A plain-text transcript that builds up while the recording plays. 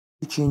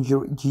Change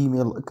your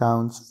Gmail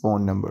account's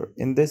phone number.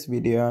 In this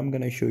video, I'm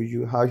gonna show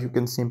you how you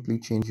can simply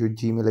change your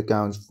Gmail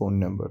account's phone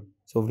number.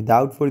 So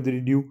without further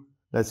ado,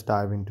 let's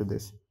dive into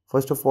this.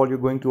 First of all, you're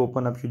going to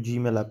open up your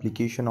Gmail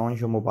application on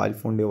your mobile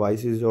phone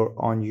devices or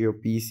on your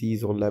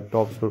PCs or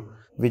laptops or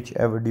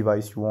whichever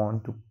device you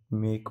want to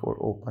make or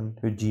open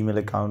your Gmail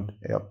account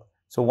app.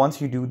 So once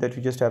you do that,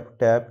 you just have to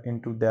tap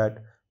into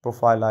that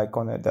profile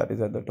icon that is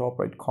at the top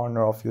right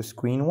corner of your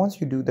screen. Once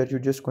you do that, you're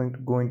just going to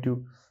go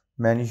into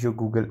manage your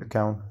Google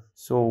account.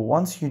 So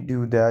once you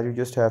do that, you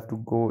just have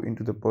to go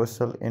into the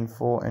personal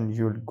info and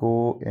you'll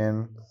go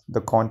in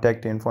the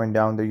contact info, and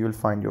down there you'll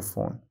find your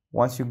phone.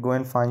 Once you go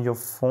and find your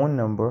phone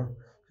number,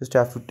 just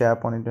have to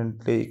tap on it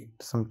and take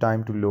some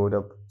time to load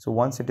up. So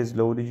once it is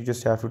loaded, you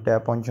just have to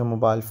tap on your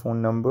mobile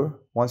phone number.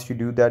 Once you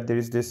do that, there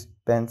is this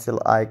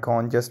pencil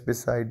icon just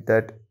beside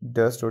that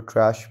dust or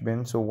trash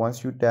bin. So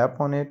once you tap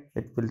on it,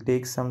 it will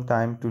take some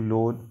time to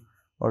load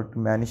or to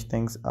manage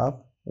things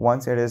up.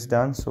 Once it is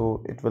done,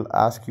 so it will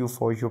ask you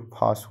for your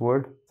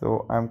password.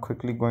 So I'm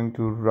quickly going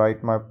to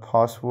write my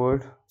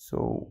password.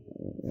 So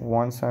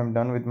once I'm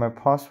done with my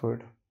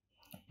password,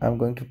 I'm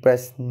going to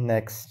press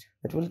next.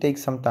 It will take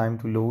some time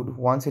to load.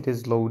 Once it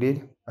is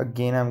loaded,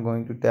 again I'm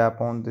going to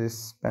tap on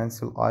this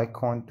pencil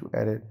icon to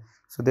edit.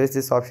 So there's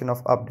this option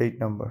of update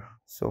number.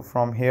 So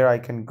from here I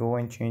can go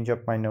and change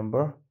up my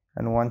number.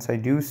 And once I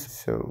do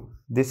so,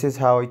 this is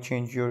how I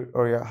change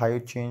how you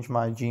change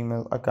my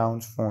Gmail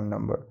account's phone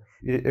number.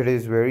 It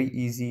is very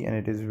easy and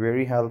it is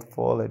very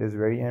helpful. It is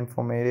very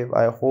informative.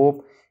 I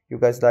hope you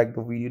guys like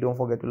the video. Don't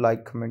forget to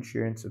like, comment,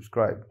 share, and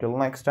subscribe. Till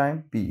next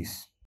time, peace.